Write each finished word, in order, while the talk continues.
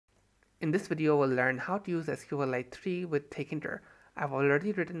In this video, we'll learn how to use SQLite3 with Tkinter. I've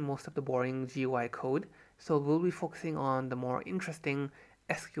already written most of the boring GUI code, so we'll be focusing on the more interesting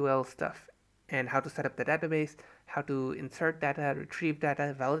SQL stuff and how to set up the database, how to insert data, retrieve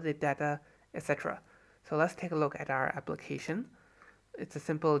data, validate data, etc. So let's take a look at our application. It's a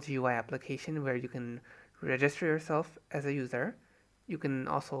simple GUI application where you can register yourself as a user. You can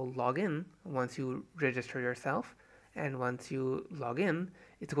also log in once you register yourself, and once you log in,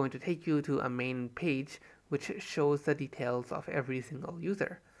 it's going to take you to a main page which shows the details of every single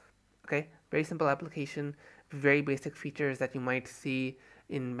user. Okay, very simple application, very basic features that you might see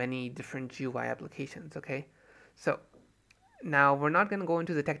in many different GUI applications. Okay, so now we're not going to go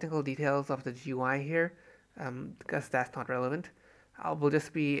into the technical details of the GUI here because that's not relevant. We'll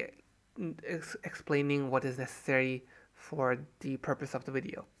just be explaining what is necessary for the purpose of the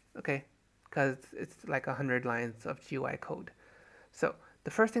video. Okay, because it's like 100 lines of GUI code. So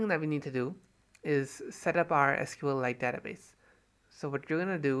the first thing that we need to do is set up our SQLite database. So what you're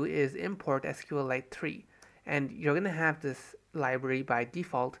going to do is import SQLite3, and you're going to have this library by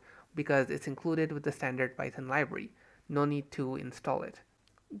default because it's included with the standard Python library. No need to install it.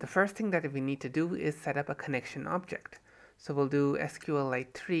 The first thing that we need to do is set up a connection object. So we'll do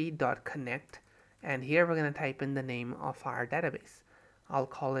SQLite3.connect, and here we're going to type in the name of our database. I'll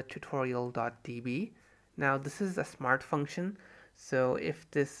call it tutorial.db. Now this is a smart function, so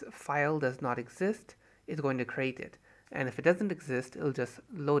if this file does not exist, it's going to create it. And if it doesn't exist, it'll just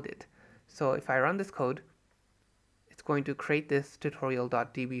load it. So if I run this code, it's going to create this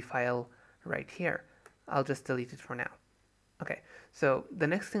tutorial.db file right here. I'll just delete it for now. Okay, so the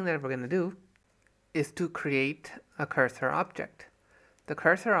next thing that we're going to do is to create a cursor object. The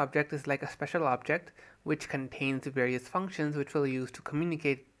cursor object is like a special object which contains various functions which we'll use to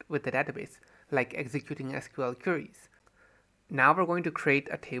communicate with the database, like executing SQL queries. Now we're going to create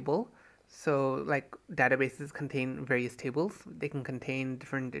a table. So like databases contain various tables. They can contain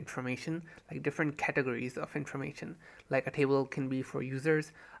different information, like different categories of information. Like a table can be for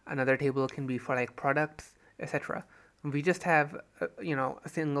users, another table can be for like products, etc. We just have a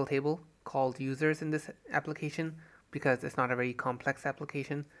single table called users in this application because it's not a very complex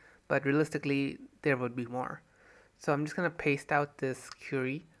application, but realistically there would be more. So I'm just going to paste out this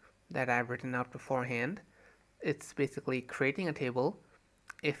query that I've written out beforehand. It's basically creating a table.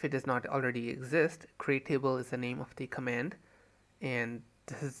 If it does not already exist, create table is the name of the command, and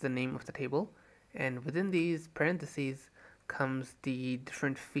this is the name of the table, and within these parentheses comes the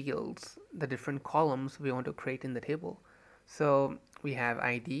different fields, the different columns we want to create in the table. So we have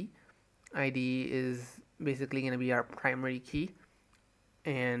ID. ID is basically going to be our primary key,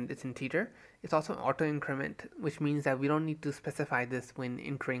 and it's integer. It's also auto increment, which means that we don't need to specify this when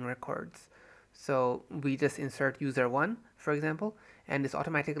entering records. So we just insert user 1, for example, and it's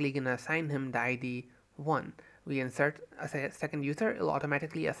automatically going to assign him the ID 1. We insert a second user, it'll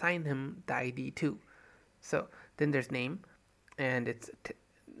automatically assign him the ID 2. So then there's name, and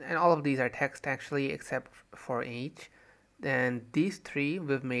and all of these are text actually except for age. And these three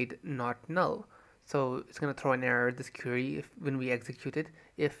we've made not null. So it's going to throw an error, this query, when we execute it,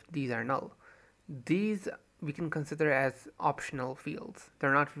 if these are null. These we can consider as optional fields.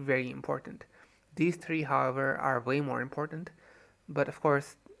 They're not very important. These three, however, are way more important. But of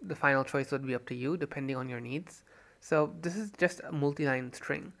course, the final choice would be up to you, depending on your needs. So this is just a multi-line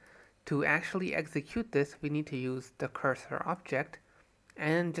string. To actually execute this, we need to use the cursor object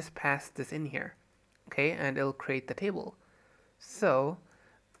and just pass this in here. Okay, and it'll create the table. So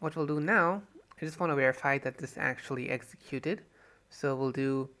what we'll do now, I just want to verify that this actually executed. So we'll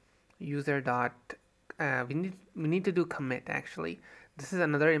do user dot, we need to do commit actually. This is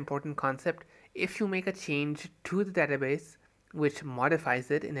another important concept. If you make a change to the database which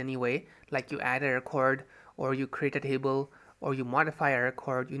modifies it in any way, like you add a record or you create a table or you modify a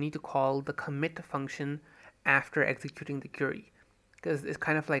record, you need to call the commit function after executing the query, because it's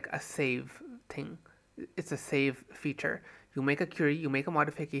kind of like a save thing. It's a save feature. You make a query, you make a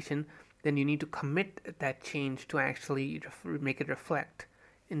modification, then you need to commit that change to actually make it reflect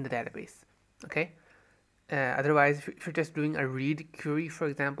in the database. Okay. Otherwise, if you're just doing a read query, for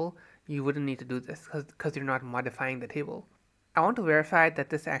example, you wouldn't need to do this because you're not modifying the table. I want to verify that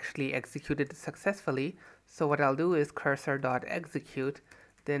this actually executed successfully. So what I'll do is cursor.execute,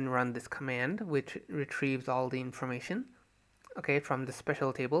 then run this command, which retrieves all the information, okay, from the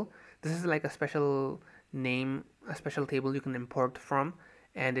special table. This is like a special name, a special table you can import from,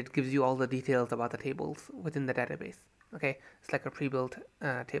 and it gives you all the details about the tables within the database. Okay, it's like a pre-built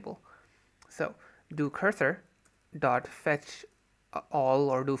table. So do cursor dot fetch all,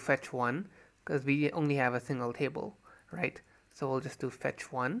 or do fetch 1, because we only have a single table, right? So we'll just do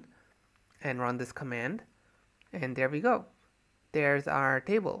fetch 1, and run this command, and there we go. There's our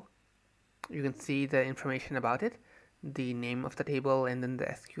table. You can see the information about it, the name of the table, and then the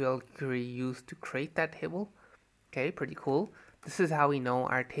SQL query used to create that table. Okay, pretty cool. This is how we know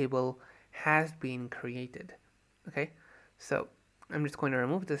our table has been created. Okay, so I'm just going to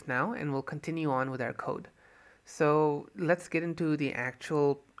remove this now, and we'll continue on with our code. So let's get into the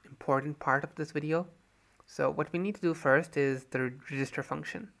actual important part of this video. So what we need to do first is the register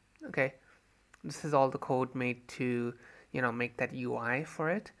function. Okay, this is all the code made to, make that UI for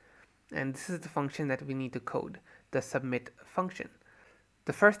it. And this is the function that we need to code, the submit function.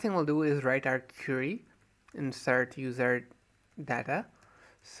 The first thing we'll do is write our query, insert user data.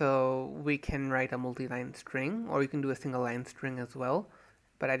 So we can write a multi-line string, or you can do a single line string as well,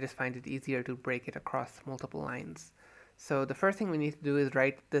 but I just find it easier to break it across multiple lines. So the first thing we need to do is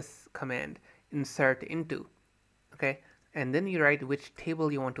write this command, insert into, okay? And then you write which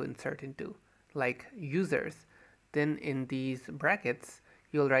table you want to insert into, like users. Then in these brackets,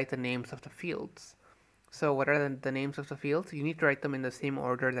 you'll write the names of the fields. So what are the names of the fields? You need to write them in the same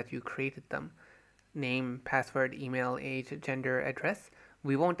order that you created them. Name, password, email, age, gender, address.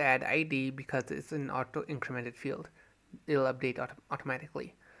 We won't add ID because it's an auto-incremented field. It'll update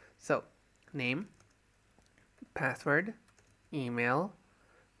automatically. So name, password, email,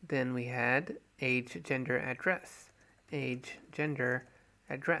 then we had age, gender, address. Age, gender,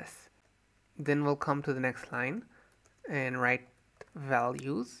 address. Then we'll come to the next line and write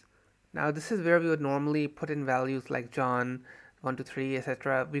values. Now this is where we would normally put in values like John, 1 to 3,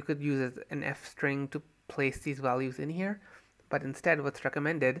 etc. We could use an F string to place these values in here, but instead what's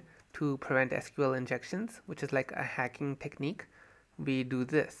recommended to prevent SQL injections, which is like a hacking technique, we do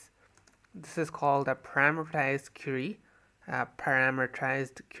this. This is called a parameterized query.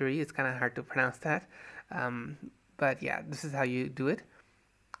 Parameterized query is kind of hard to pronounce that, but yeah, this is how you do it.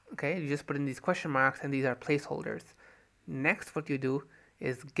 Okay, you just put in these question marks, and these are placeholders. Next, what you do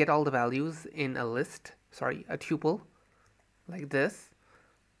is get all the values in a list, a tuple, like this,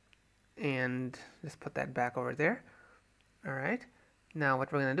 and just put that back over there. All right, now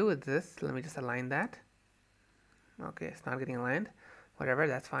what we're going to do with this, let me just align that. Okay, it's not getting aligned, whatever,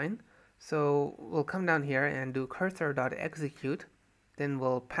 that's fine. So we'll come down here and do cursor.execute, then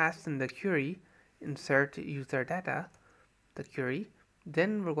we'll pass in the query, insert user data, the query,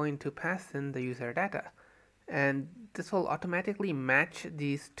 then we're going to pass in the user data, and this will automatically match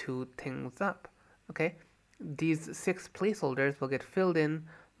these two things up. Okay, these 6 placeholders will get filled in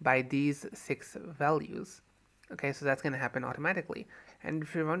by these 6 values. Okay, so that's going to happen automatically. And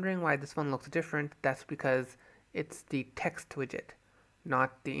if you're wondering why this one looks different, that's because it's the text widget,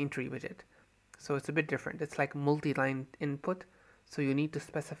 not the entry widget. So it's a bit different. It's like multi-line input, so you need to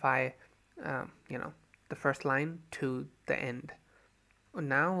specify the first line to the end.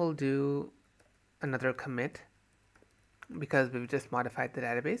 Now we'll do another commit because we've just modified the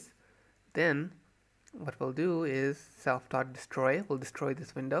database. Then what we'll do is self.destroy, we'll destroy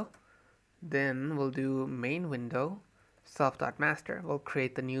this window. Then we'll do main window, self.master, we'll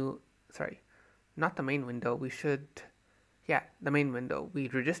create the new, not the main window, the main window. We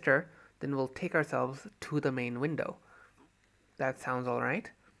register, then we'll take ourselves to the main window. That sounds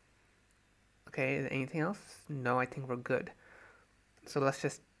alright. Okay, anything else? No, I think we're good. So let's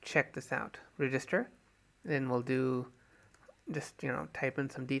just check this out. Register, then we'll do type in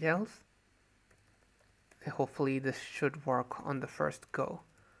some details. Hopefully this should work on the first go.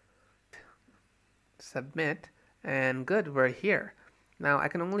 Submit, and good, we're here. Now I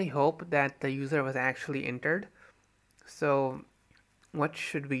can only hope that the user was actually entered. So what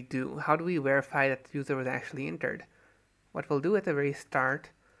should we do? How do we verify that the user was actually entered? What we'll do at the very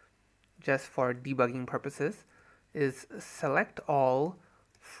start, just for debugging purposes, is select all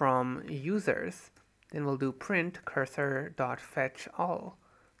from users. Then we'll do print cursor.fetch all.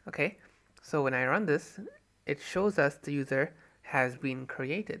 Okay, so when I run this, it shows us the user has been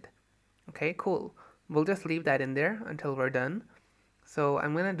created. Okay, cool. We'll just leave that in there until we're done. So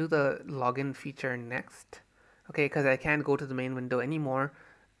I'm going to do the login feature next. Okay, because I can't go to the main window anymore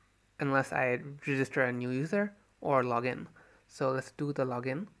unless I register a new user or login. So let's do the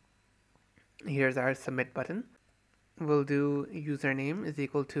login. Here's our submit button. We'll do username is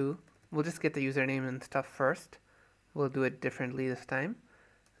equal to, we'll just get the username and stuff first. We'll do it differently this time.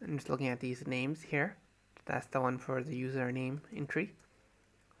 I'm just looking at these names here. That's the one for the username entry.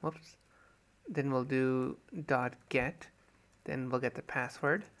 Whoops. Then we'll do .get. Then we'll get the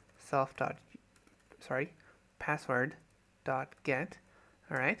password. Password.get.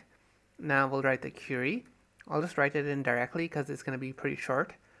 Alright. Now we'll write the query. I'll just write it in directly because it's going to be pretty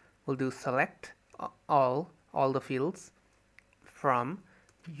short. We'll do select all the fields from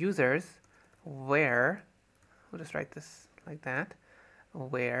users. where, we'll just write this like that,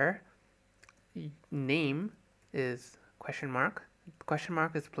 where name is question mark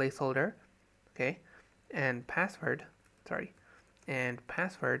is placeholder, okay, and password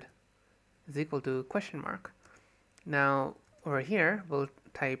is equal to question mark. Now over here we'll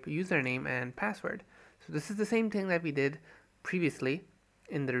type username and password. So this is the same thing that we did previously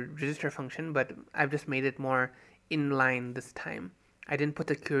in the register function, but I've just made it more inline this time. I didn't put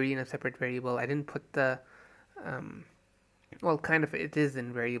the query in a separate variable. I didn't put the well, kind of it is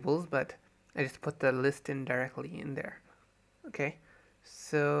in variables, but I just put the list in directly in there. Okay,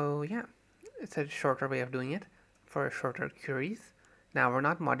 so yeah, it's a shorter way of doing it for shorter queries. Now we're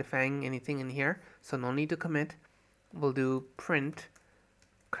not modifying anything in here, so no need to commit. We'll do print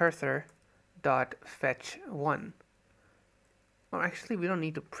cursor dot fetch 1. Or actually, we don't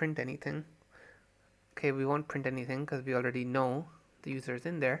need to print anything. Okay, we won't print anything because we already know the user is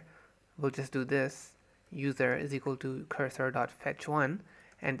in there. We'll just do this. User is equal to cursor dot fetch 1,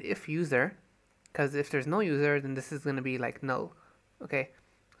 and if user, because if there's no user, then this is going to be like null. Okay,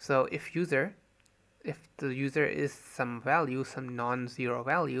 so if the user is some value, some non-zero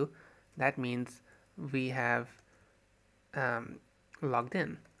value, that means we have logged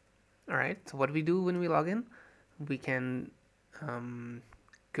in. Alright, so what do we do when we log in? We can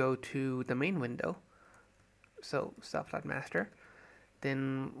go to the main window, so self.master,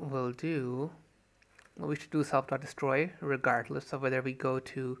 then we'll do, well, we should do self.destroy regardless of whether we go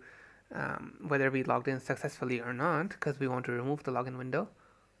to whether we logged in successfully or not, because we want to remove the login window,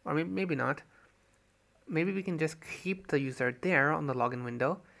 or maybe not. Maybe we can just keep the user there on the login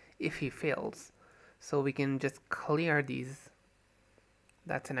window if he fails, so we can just clear these.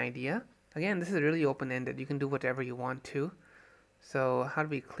 That's an idea. Again, this is really open-ended. You can do whatever you want to. So how do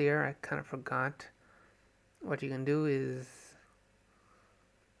we clear? I kind of forgot. What you can do is,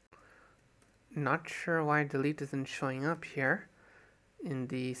 not sure why delete isn't showing up here in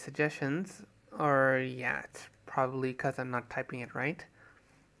the suggestions, or yeah, it's probably because I'm not typing it right.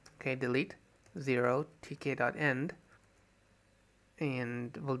 Okay, delete 0 tk.end,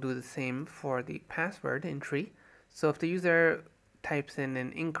 and we'll do the same for the password entry. So if the user types in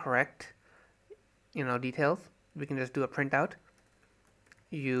an incorrect, details, we can just do a printout.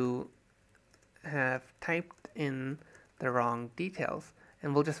 You have typed in the wrong details,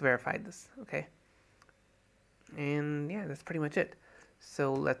 and we'll just verify this, okay? And yeah, that's pretty much it.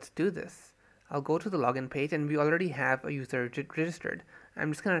 So let's do this. I'll go to the login page, and we already have a user registered.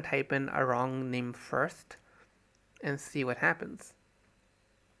 I'm just going to type in a wrong name first and see what happens.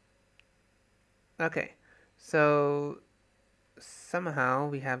 Okay, so somehow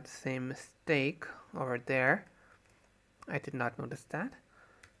we have the same mistake over there. I did not notice that.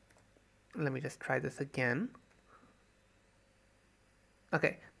 Let me just try this again.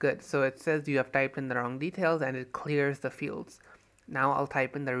 Okay, good. So it says you have typed in the wrong details and it clears the fields. Now I'll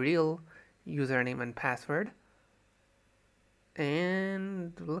type in the real username and password.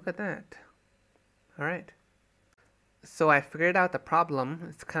 And look at that. Alright. So I figured out the problem.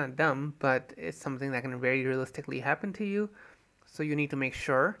 It's kind of dumb, but it's something that can very realistically happen to you. So you need to make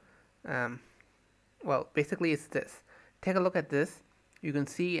sure. Well, basically it's this. Take a look at this. You can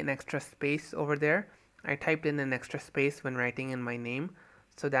see an extra space over there. I typed in an extra space when writing in my name.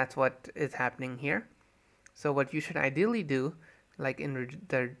 So that's what is happening here. So what you should ideally do, like in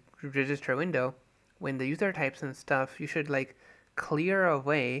the register window, when the user types in stuff, you should like clear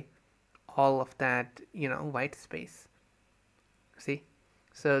away all of that, white space. See?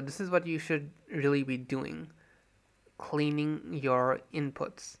 So this is what you should really be doing. Cleaning your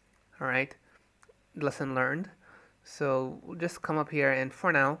inputs. Alright? Lesson learned. So we'll just come up here, and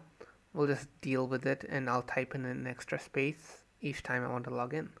for now, we'll just deal with it, and I'll type in an extra space each time I want to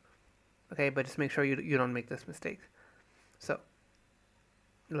log in. Okay, but just make sure you don't make this mistake. So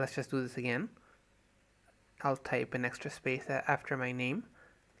let's just do this again. I'll type an extra space after my name,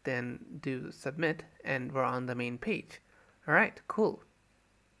 then do submit, and we're on the main page. Alright, cool.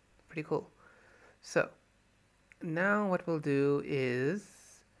 Pretty cool. So now what we'll do is,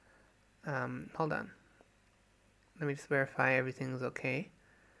 hold on. Let me just verify everything's okay.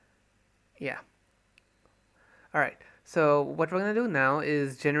 Yeah. Alright, so what we're going to do now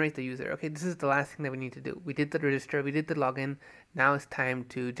is generate the user. Okay, this is the last thing that we need to do. We did the register, we did the login. Now it's time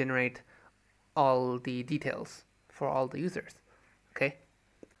to generate all the details for all the users. Okay.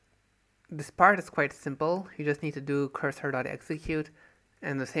 This part is quite simple. You just need to do cursor.execute,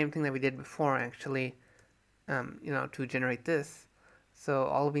 and the same thing that we did before actually, to generate this. So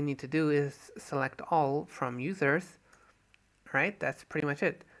all we need to do is select all from users, right? That's pretty much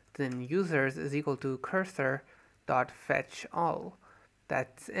it. Then users is equal to cursor.fetch all.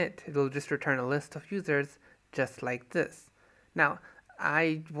 That's it. It will just return a list of users just like this. Now,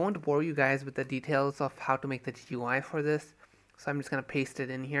 I won't bore you guys with the details of how to make the GUI for this, so I'm just going to paste it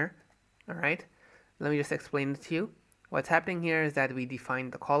in here. Alright, let me just explain it to you. What's happening here is that we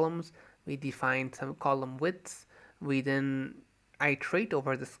define the columns, we define some column widths, we then iterate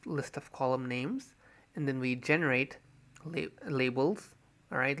over this list of column names, and then we generate labels.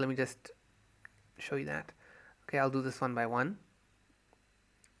 Alright, let me just show you that. Okay, I'll do this one by one.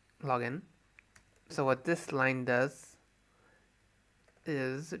 Login. So what this line does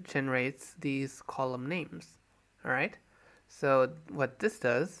is it generates these column names. Alright, so what this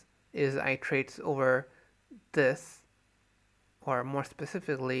does is iterates over this, or more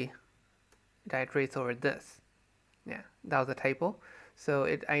specifically, it iterates over this. Yeah, that was a typo. So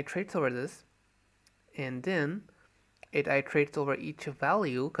it iterates over this, and then it iterates over each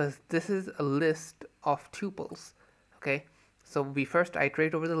value, because this is a list of tuples. Okay, so we first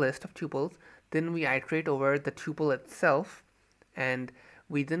iterate over the list of tuples, then we iterate over the tuple itself, and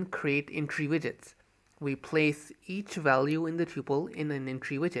we then create entry widgets. We place each value in the tuple in an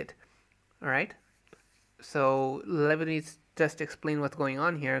entry widget. Alright, so let me just explain what's going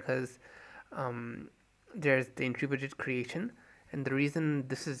on here, because there's the entry widget creation, and the reason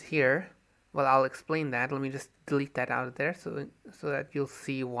this is here, well, I'll explain that. Let me just delete that out of there so that you'll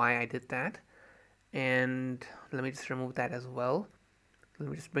see why I did that. And let me just remove that as well. Let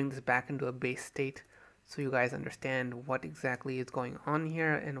me just bring this back into a base state so you guys understand what exactly is going on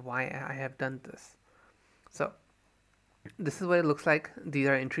here and why I have done this. So this is what it looks like. These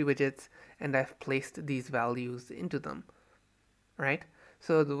are entry widgets, and I've placed these values into them, right?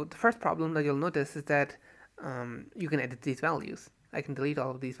 So the first problem that you'll notice is that you can edit these values. I can delete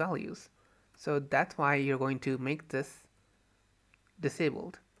all of these values. So that's why you're going to make this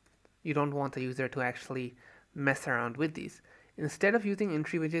disabled. You don't want the user to actually mess around with these. Instead of using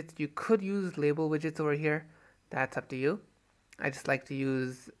entry widgets, you could use label widgets over here. That's up to you. I just like to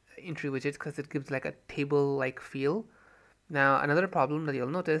use entry widgets because it gives like a table-like feel. Now, another problem that you'll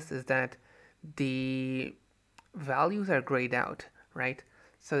notice is that the values are grayed out, right?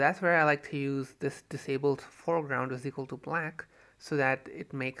 So that's where I like to use this disabled foreground is equal to black, so that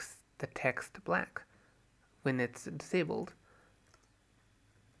it makes the text black when it's disabled.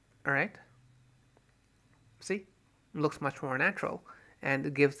 Alright? See? It looks much more natural, and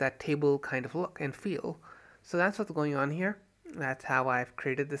it gives that table kind of look and feel. So that's what's going on here. That's how I've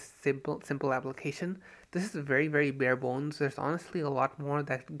created this simple application. This is very, very bare bones. There's honestly a lot more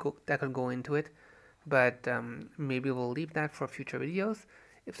that could go into it, but maybe we'll leave that for future videos.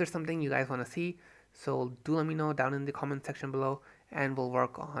 If there's something you guys want to see, so do let me know down in the comment section below, and we'll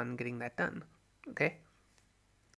work on getting that done. Okay?